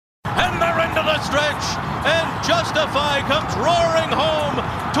into the stretch, and Justify comes roaring home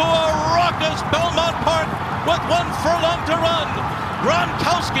to a raucous Belmont Park with 1 furlong to run.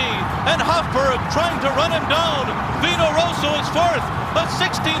 Gronkowski and Hofberg trying to run him down. Vino Rosso is fourth, but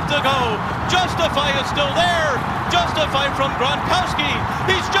 16th to go. Justify is still there. Justify from Gronkowski.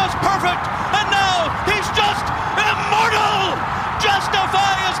 He's just perfect, and now he's just immortal.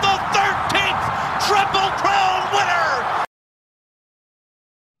 Justify is the 13th Triple Crown winner.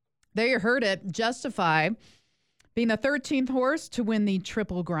 There you heard it. Justify being the 13th horse to win the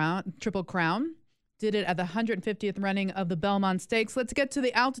Triple Crown. Did it at the 150th running of the Belmont Stakes. Let's get to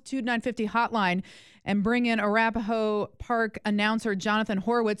the Altitude 950 hotline and bring in Arapahoe Park announcer Jonathan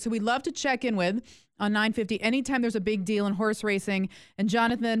Horwitz, who we love to check in with on 950 anytime there's a big deal in horse racing. And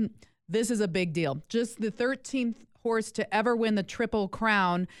Jonathan, this is a big deal. Just the 13th horse to ever win the Triple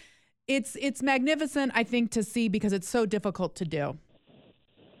Crown. It's magnificent, I think, to see because it's so difficult to do.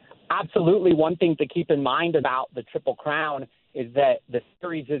 Absolutely. One thing to keep in mind about the Triple Crown is that the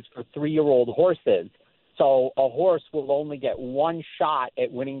series is for 3-year-old horses. So a horse will only get one shot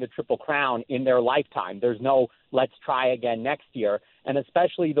at winning the Triple Crown in their lifetime. There's no let's try again next year. And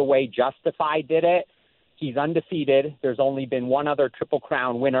especially the way Justify did it, he's undefeated. There's only been one other Triple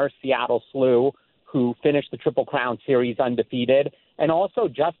Crown winner, Seattle Slew, who finished the Triple Crown series undefeated. And also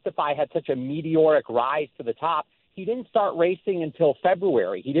Justify had such a meteoric rise to the top. He didn't start racing until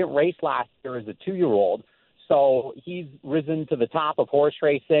February. He didn't race last year as a 2-year-old. So he's risen to the top of horse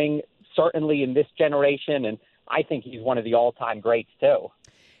racing, certainly in this generation, and I think he's one of the all-time greats too.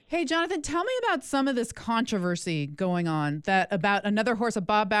 Hey, Jonathan, tell me about some of this controversy going on about another horse, a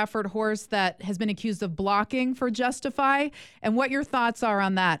Bob Baffert horse that has been accused of blocking for Justify, and what your thoughts are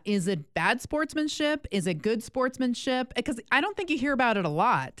on that. Is it bad sportsmanship? Is it good sportsmanship? Because I don't think you hear about it a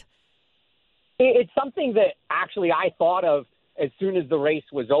lot. It's something that actually I thought of as soon as the race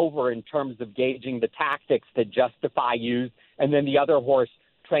was over in terms of gauging the tactics that Justify used, and then the other horse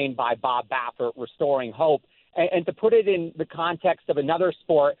trained by Bob Baffert, Restoring Hope. And to put it in the context of another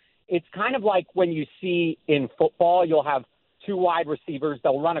sport, it's kind of like when you see in football, you'll have 2 wide receivers,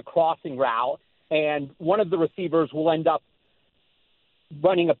 they'll run a crossing route, and one of the receivers will end up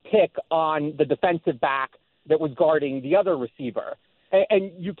running a pick on the defensive back that was guarding the other receiver.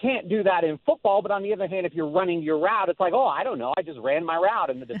 And you can't do that in football, but on the other hand, if you're running your route, it's like, oh, I don't know, I just ran my route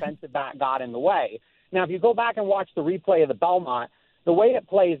and the defensive back got in the way. Now, if you go back and watch the replay of the Belmont, the way it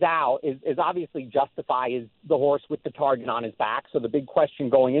plays out is obviously Justify is the horse with the target on his back. So the big question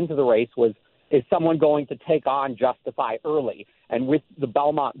going into the race was, is someone going to take on Justify early? And with the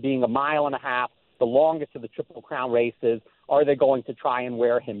Belmont being 1.5 miles, the longest of the Triple Crown races, are they going to try and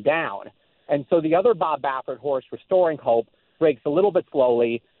wear him down? And so the other Bob Baffert horse, Restoring Hope, breaks a little bit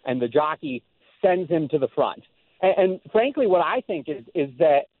slowly, and the jockey sends him to the front. And frankly, what I think is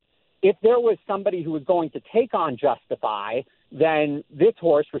that if there was somebody who was going to take on Justify, then this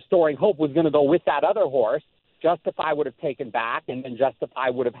horse, Restoring Hope, was going to go with that other horse. Justify would have taken back, and then Justify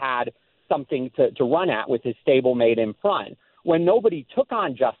would have had something to run at with his stablemate in front. When nobody took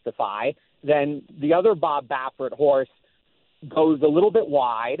on Justify, then the other Bob Baffert horse goes a little bit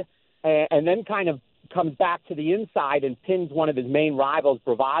wide and then kind of comes back to the inside and pins one of his main rivals,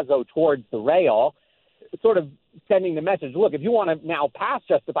 Bravazzo, towards the rail, sort of sending the message, look, if you want to now pass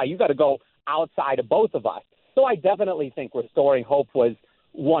Justify, you got to go outside of both of us. So I definitely think Restoring Hope was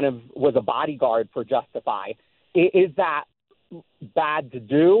a bodyguard for Justify. Is that bad to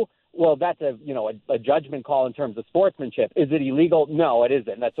do? Well, that's a judgment call in terms of sportsmanship. Is it illegal? No, it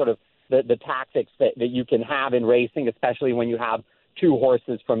isn't. That's sort of the tactics that you can have in racing, especially when you have 2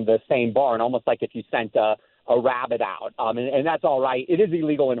 horses from the same barn, almost like if you sent a rabbit out. And that's all right. It is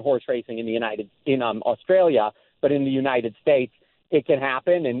illegal in horse racing in Australia, but in the United States, it can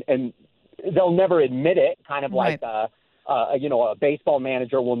happen, and they'll never admit it, kind of right. like a baseball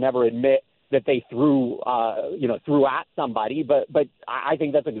manager will never admit that they threw at somebody, but I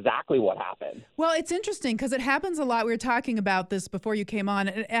think that's exactly what happened. Well, it's interesting because it happens a lot. We were talking about this before you came on.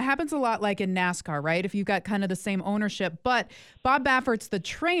 It happens a lot like in NASCAR, right? If you've got kind of the same ownership, but Bob Baffert's the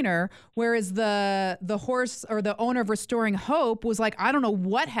trainer, whereas the horse or the owner of Restoring Hope was like, I don't know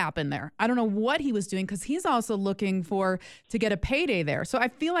what happened there. I don't know what he was doing because he's also looking to get a payday there. So I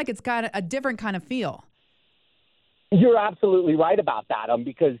feel like it's got a different kind of feel. You're absolutely right about that,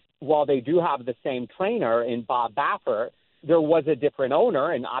 because while they do have the same trainer in Bob Baffert, there was a different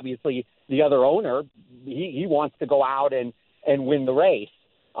owner, and obviously the other owner, he wants to go out and win the race.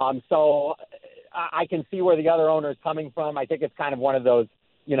 So I can see where the other owner is coming from. I think it's kind of one of those,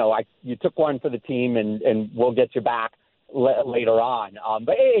 you took one for the team and we'll get you back later on.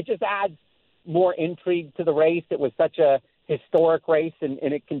 But it just adds more intrigue to the race. It was such a historic race, and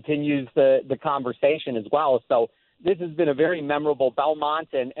it continues the conversation as well. So this has been a very memorable Belmont,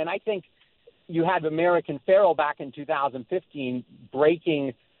 and I think you had American Pharoah back in 2015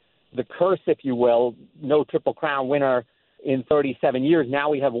 breaking the curse, if you will, no Triple Crown winner in 37 years. Now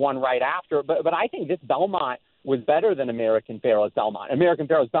we have one right after. But I think this Belmont was better than American Pharoah's Belmont. American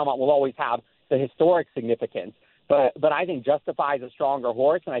Pharoah's Belmont will always have the historic significance. But I think Justify is a stronger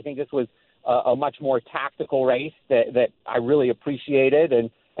horse, and I think this was a much more tactical race that I really appreciated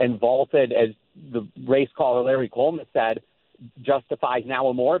and vaulted, as the race caller Larry Coleman said, Justify is now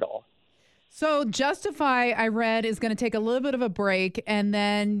immortal. So Justify, I read, is going to take a little bit of a break and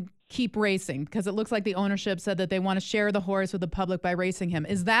then keep racing, because it looks like the ownership said that they want to share the horse with the public by racing him.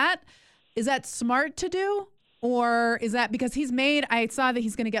 Is that smart to do? Or is that because I saw that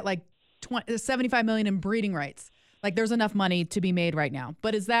he's going to get like $75 million in breeding rights. Like there's enough money to be made right now.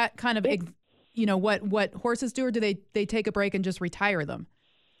 But is that kind of, what horses do, or do they take a break and just retire them?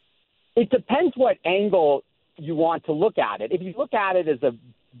 It depends what angle you want to look at it. If you look at it as a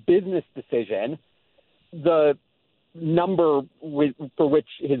business decision, the number for which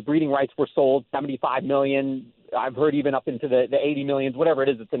his breeding rights were sold, $75 million, I've heard even up into the $80 million, whatever it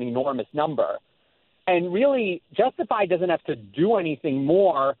is, it's an enormous number. And really, Justify doesn't have to do anything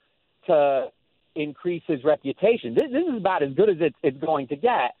more to increase his reputation. This is about as good as it's going to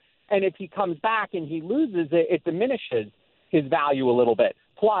get. And if he comes back and he loses, it diminishes his value a little bit.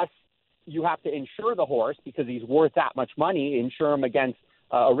 Plus, you have to insure the horse because he's worth that much money, insure him against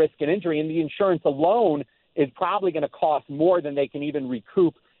a risk and injury. And the insurance alone is probably going to cost more than they can even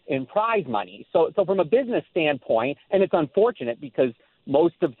recoup in prize money. So from a business standpoint, and it's unfortunate because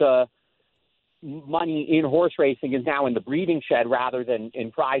most of the money in horse racing is now in the breeding shed rather than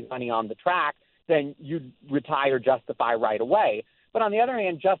in prize money on the track, then you'd retire Justify right away. But on the other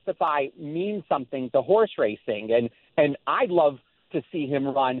hand, Justify means something to horse racing, and I'd love to see him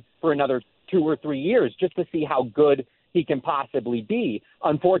run for another 2 or 3 years just to see how good he can possibly be.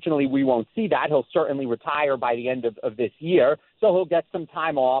 Unfortunately, we won't see that. He'll certainly retire by the end of this year, so he'll get some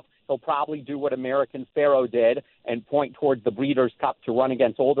time off. He'll probably do what American Pharoah did and point towards the Breeders' Cup to run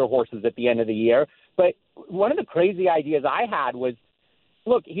against older horses at the end of the year. But one of the crazy ideas I had was,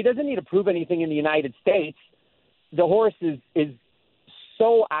 look, he doesn't need to prove anything in the United States. The horse is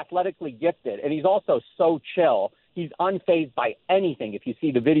so athletically gifted, and he's also so chill. He's unfazed by anything. If you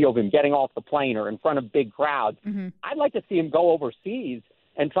see the video of him getting off the plane or in front of big crowds, I'd like to see him go overseas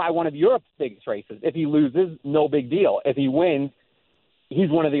and try one of Europe's biggest races. If he loses, no big deal. If he wins, he's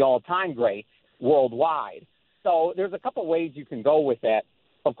one of the all-time greats worldwide. So there's a couple ways you can go with it.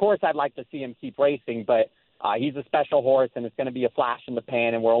 Of course, I'd like to see him keep racing, but he's a special horse, and it's going to be a flash in the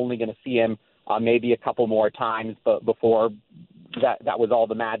pan, and we're only going to see him maybe a couple more times before that was all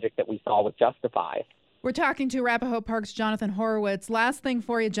the magic that we saw with Justify. We're talking to Arapahoe Park's Jonathan Horowitz. Last thing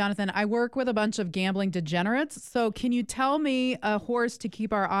for you, Jonathan. I work with a bunch of gambling degenerates. So can you tell me a horse to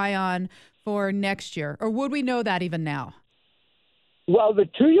keep our eye on for next year? Or would we know that even now? Well, the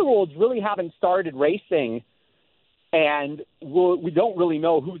 2-year-olds really haven't started racing, and we don't really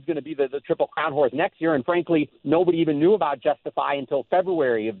know who's going to be the Triple Crown horse next year. And frankly, nobody even knew about Justify until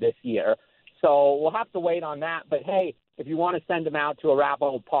February of this year. So we'll have to wait on that. But, hey, if you want to send them out to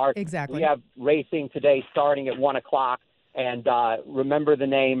Arapahoe Park, exactly. We have racing today starting at 1 o'clock. And remember the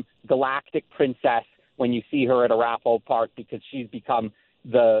name Galactic Princess when you see her at Arapahoe Park, because she's become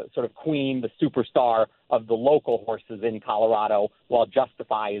the sort of queen, the superstar of the local horses in Colorado, while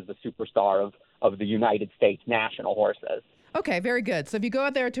Justify is the superstar of the United States national horses. Okay, very good. So if you go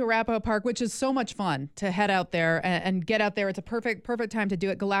out there to Arapahoe Park, which is so much fun to head out there and get out there, it's a perfect time to do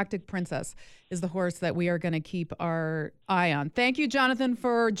it. Galactic Princess is the horse that we are going to keep our eye on. Thank you, Jonathan,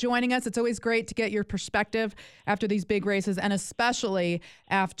 for joining us. It's always great to get your perspective after these big races, and especially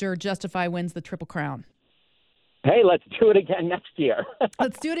after Justify wins the Triple Crown. Hey, let's do it again next year.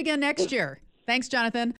 Let's do it again next year. Thanks, Jonathan.